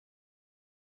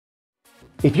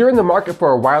If you're in the market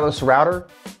for a wireless router,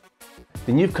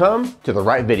 then you've come to the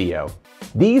right video.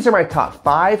 These are my top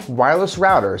 5 wireless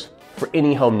routers for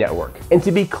any home network. And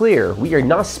to be clear, we are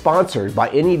not sponsored by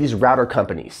any of these router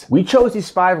companies. We chose these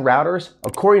 5 routers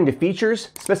according to features,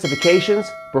 specifications,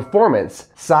 performance,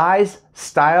 size,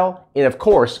 style, and of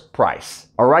course, price.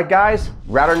 All right, guys,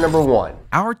 router number 1.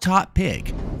 Our top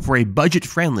pick for a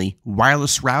budget-friendly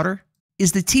wireless router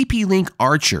is the TP-Link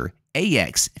Archer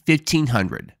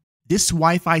AX1500. This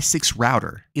Wi-Fi 6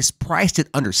 router is priced at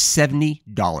under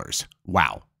 $70.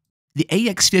 Wow. The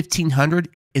AX1500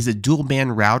 is a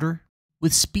dual-band router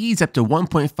with speeds up to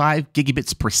 1.5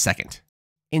 gigabits per second.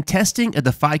 In testing of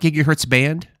the 5 gigahertz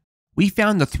band, we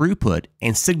found the throughput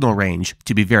and signal range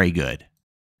to be very good.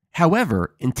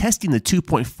 However, in testing the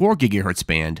 2.4 gigahertz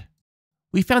band,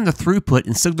 we found the throughput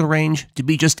and signal range to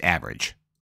be just average.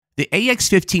 The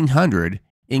AX1500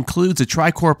 includes a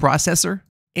tri-core processor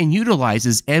and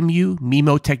utilizes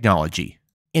MU-MIMO technology.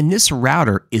 And this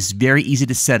router is very easy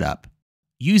to set up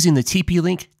using the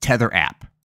TP-Link Tether app.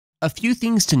 A few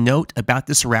things to note about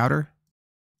this router: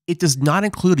 it does not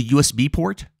include a USB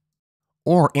port,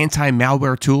 or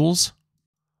anti-malware tools,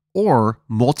 or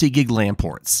multi-gig LAN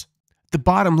ports. The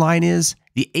bottom line is,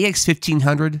 the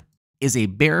AX1500 is a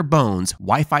bare-bones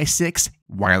Wi-Fi 6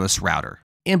 wireless router.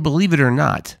 And believe it or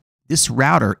not, this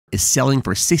router is selling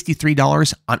for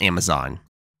 $63 on Amazon.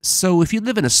 So if you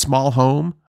live in a small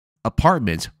home,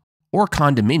 apartment, or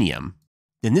condominium,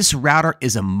 then this router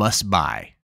is a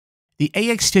must-buy. The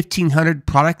AX1500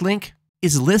 product link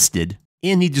is listed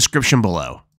in the description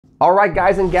below. All right,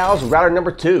 guys and gals, router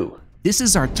number 2. This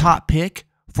is our top pick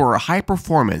for a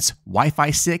high-performance Wi-Fi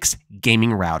 6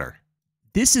 gaming router.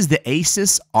 This is the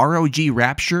Asus ROG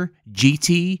Rapture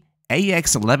GT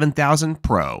AX11000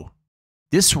 Pro.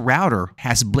 This router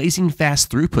has blazing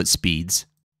fast throughput speeds,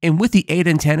 and with the 8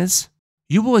 antennas,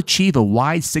 you will achieve a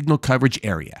wide signal coverage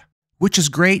area, which is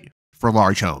great for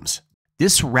large homes.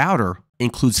 This router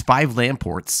includes 5 LAN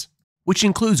ports, which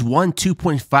includes one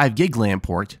 2.5 gig LAN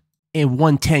port and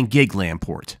one 10 gig LAN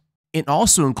port. It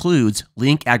also includes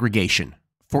link aggregation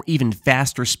for even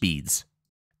faster speeds.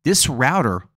 This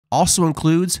router also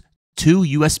includes 2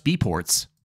 USB ports,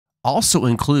 also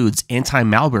includes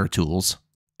anti-malware tools,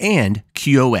 and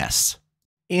QoS.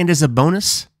 And as a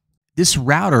bonus, this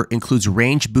router includes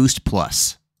Range Boost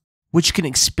Plus, which can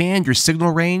expand your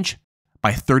signal range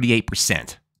by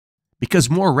 38%, because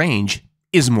more range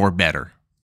is more better.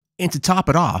 And to top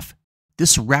it off,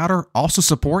 this router also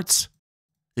supports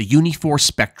the Uni4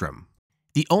 Spectrum.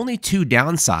 The only 2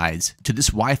 downsides to this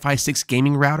Wi-Fi 6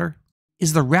 gaming router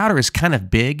is the router is kind of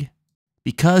big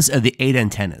because of the 8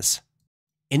 antennas.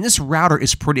 And this router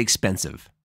is pretty expensive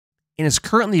and is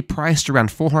currently priced around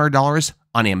 $400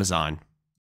 on Amazon.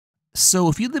 So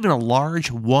if you live in a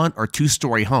large 1- or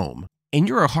 2-story home and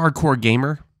you're a hardcore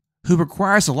gamer who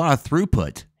requires a lot of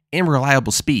throughput and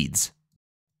reliable speeds,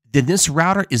 then this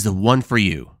router is the one for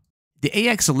you. The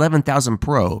AX11000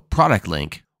 Pro product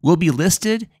link will be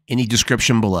listed in the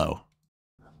description below.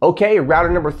 Okay, router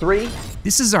number 3.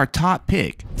 This is our top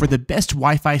pick for the best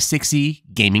Wi-Fi 6E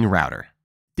gaming router.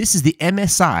 This is the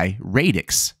MSI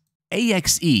Radix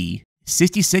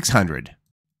AXE6600.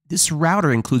 This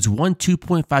router includes one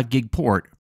 2.5 gig port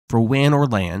for WAN or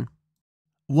LAN,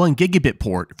 1 gigabit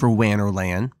port for WAN or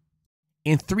LAN,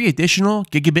 and 3 additional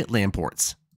gigabit LAN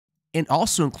ports, and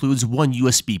also includes 1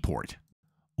 USB port.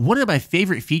 One of my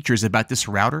favorite features about this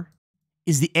router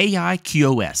is the AI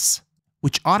QoS,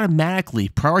 which automatically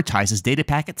prioritizes data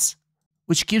packets,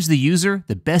 which gives the user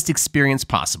the best experience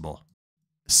possible.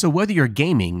 So whether you're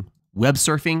gaming, web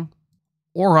surfing,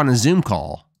 or on a Zoom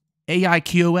call, AI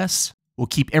QoS will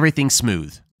keep everything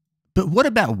smooth. But what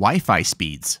about Wi-Fi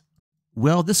speeds?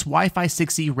 Well, this Wi-Fi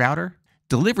 6E router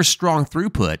delivers strong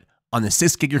throughput on the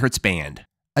 6 gigahertz band,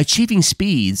 achieving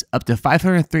speeds up to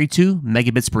 532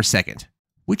 megabits per second,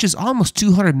 which is almost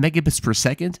 200 megabits per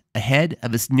second ahead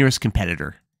of its nearest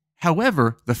competitor.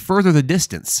 However, the further the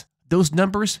distance, those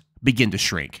numbers begin to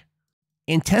shrink.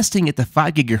 In testing at the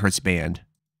 5 gigahertz band,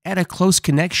 at a close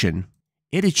connection,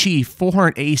 it achieved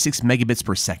 486 megabits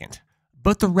per second.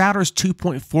 But the router's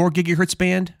 2.4 gigahertz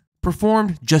band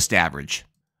performed just average.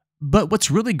 But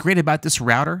what's really great about this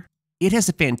router, it has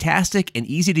a fantastic and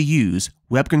easy to use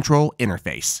web control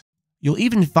interface. You'll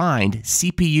even find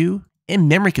CPU and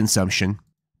memory consumption,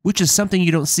 which is something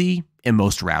you don't see in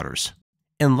most routers.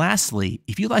 And lastly,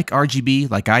 if you like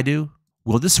RGB like I do,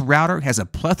 well, this router has a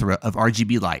plethora of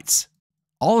RGB lights,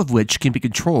 all of which can be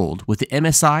controlled with the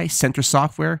MSI Center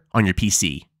software on your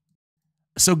PC.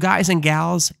 So guys and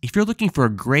gals, if you're looking for a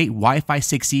great Wi-Fi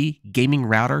 6E gaming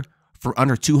router for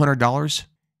under $200,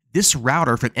 This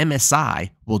router from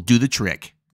MSI will do the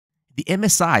trick. The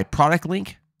MSI product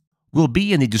link will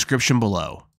be in the description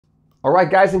below.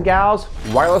 Alright guys and gals,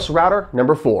 wireless router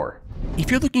number 4. If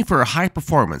you're looking for a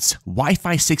high-performance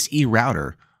Wi-Fi 6E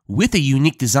router with a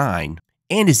unique design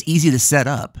and is easy to set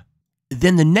up,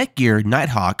 then the Netgear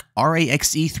Nighthawk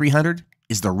RAXE300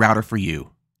 is the router for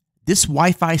you. This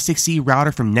Wi-Fi 6E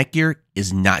router from Netgear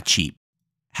is not cheap.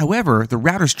 However, the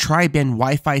router's tri-band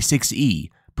Wi-Fi 6E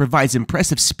provides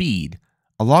impressive speed,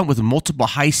 along with multiple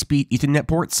high-speed Ethernet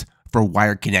ports for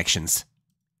wired connections.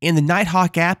 And the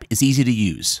Nighthawk app is easy to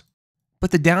use.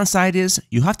 But the downside is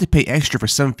you'll have to pay extra for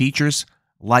some features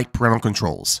like parental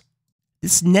controls.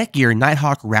 This Netgear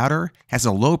Nighthawk router has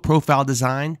a low-profile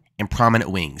design and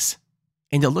prominent wings,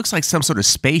 and it looks like some sort of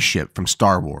spaceship from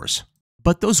Star Wars.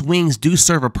 But those wings do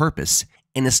serve a purpose,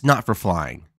 and it's not for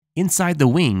flying. Inside the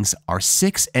wings are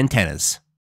 6 antennas.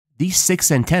 These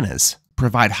 6 antennas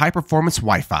provide high-performance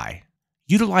Wi-Fi,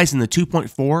 utilizing the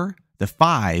 2.4, the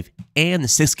 5, and the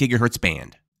 6 GHz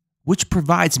band, which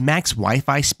provides max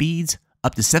Wi-Fi speeds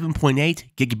up to 7.8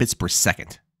 gigabits per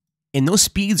second. And those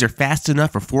speeds are fast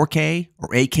enough for 4K or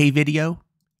 8K video,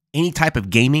 any type of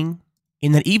gaming,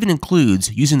 and that even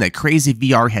includes using that crazy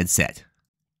VR headset.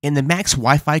 And the max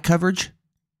Wi-Fi coverage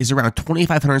is around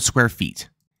 2,500 square feet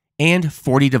and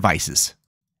 40 devices.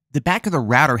 The back of the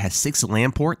router has 6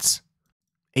 LAN ports,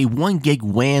 a 1 gig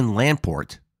WAN LAN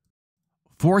port,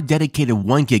 4 dedicated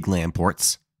 1 gig LAN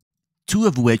ports, 2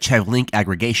 of which have link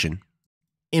aggregation,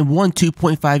 and 1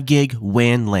 2.5 gig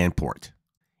WAN LAN port,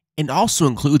 and also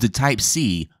includes a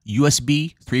Type-C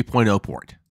USB 3.0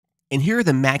 port. And here are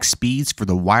the max speeds for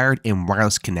the wired and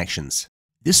wireless connections.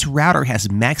 This router has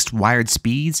maxed wired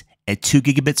speeds at 2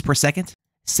 gigabits per second,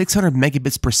 600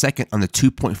 megabits per second on the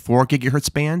 2.4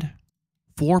 gigahertz band,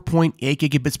 4.8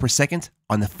 gigabits per second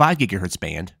on the 5 gigahertz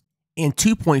band, and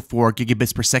 2.4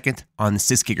 gigabits per second on the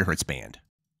 6 gigahertz band,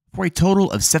 for a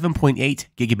total of 7.8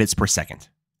 gigabits per second.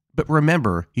 But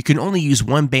remember, you can only use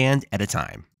one band at a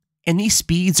time. And these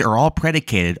speeds are all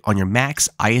predicated on your max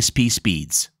ISP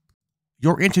speeds.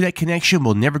 Your internet connection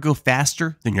will never go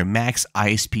faster than your max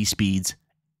ISP speeds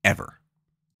ever.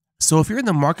 So if you're in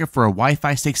the market for a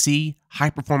Wi-Fi 6E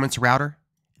high-performance router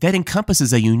that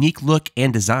encompasses a unique look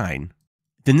and design,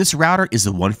 then this router is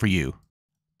the one for you.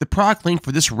 The product link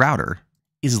for this router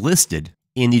is listed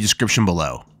in the description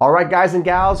below. Alright guys and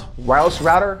gals, wireless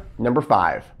router number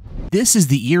 5. This is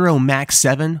the Eero Max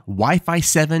 7 Wi-Fi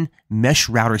 7 mesh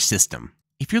router system.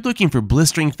 If you're looking for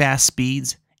blistering fast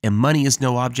speeds and money is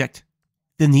no object,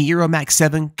 then the Eero Max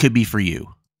 7 could be for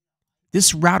you.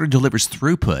 This router delivers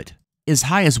throughput as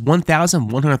high as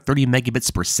 1,130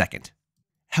 megabits per second.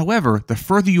 However, the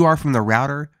further you are from the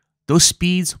router, those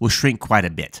speeds will shrink quite a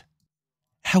bit.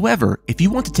 However, if you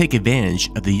want to take advantage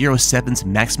of the Eero 7's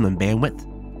maximum bandwidth,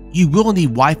 you will need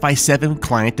Wi-Fi 7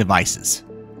 client devices,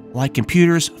 like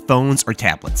computers, phones, or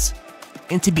tablets.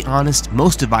 And to be honest,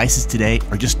 most devices today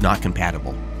are just not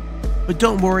compatible. But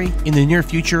don't worry, in the near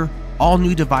future, all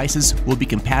new devices will be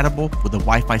compatible with the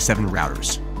Wi-Fi 7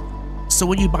 routers. So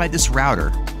when you buy this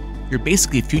router, you're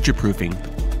basically future-proofing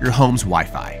your home's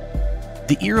Wi-Fi.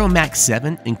 The Eero Max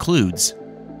 7 includes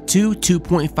 2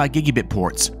 2.5 gigabit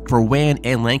ports for WAN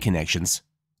and LAN connections,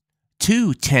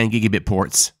 2 10 gigabit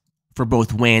ports for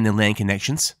both WAN and LAN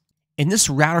connections, and this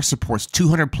router supports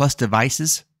 200 plus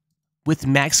devices with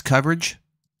max coverage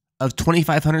of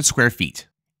 2,500 square feet.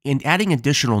 And adding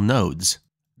additional nodes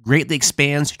greatly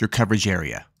expands your coverage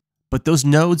area. But those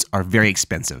nodes are very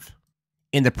expensive.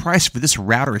 And the price for this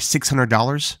router is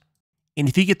 $600. And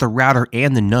if you get the router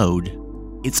and the node,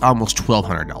 it's almost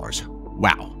 $1,200.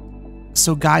 Wow.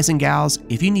 So guys and gals,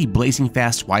 if you need blazing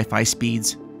fast Wi-Fi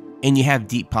speeds, and you have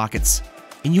deep pockets,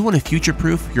 and you want to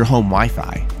future-proof your home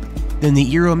Wi-Fi, then the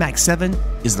Eero Max 7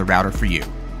 is the router for you.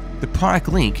 The product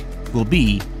link will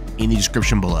be in the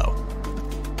description below.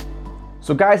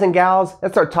 So guys and gals,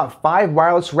 that's our top 5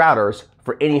 wireless routers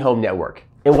for any home network.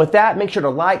 And with that, make sure to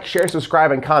like, share,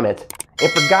 subscribe, and comment.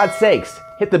 And for God's sakes,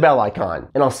 hit the bell icon.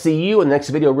 And I'll see you in the next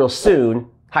video real soon.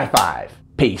 High five.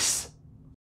 Peace.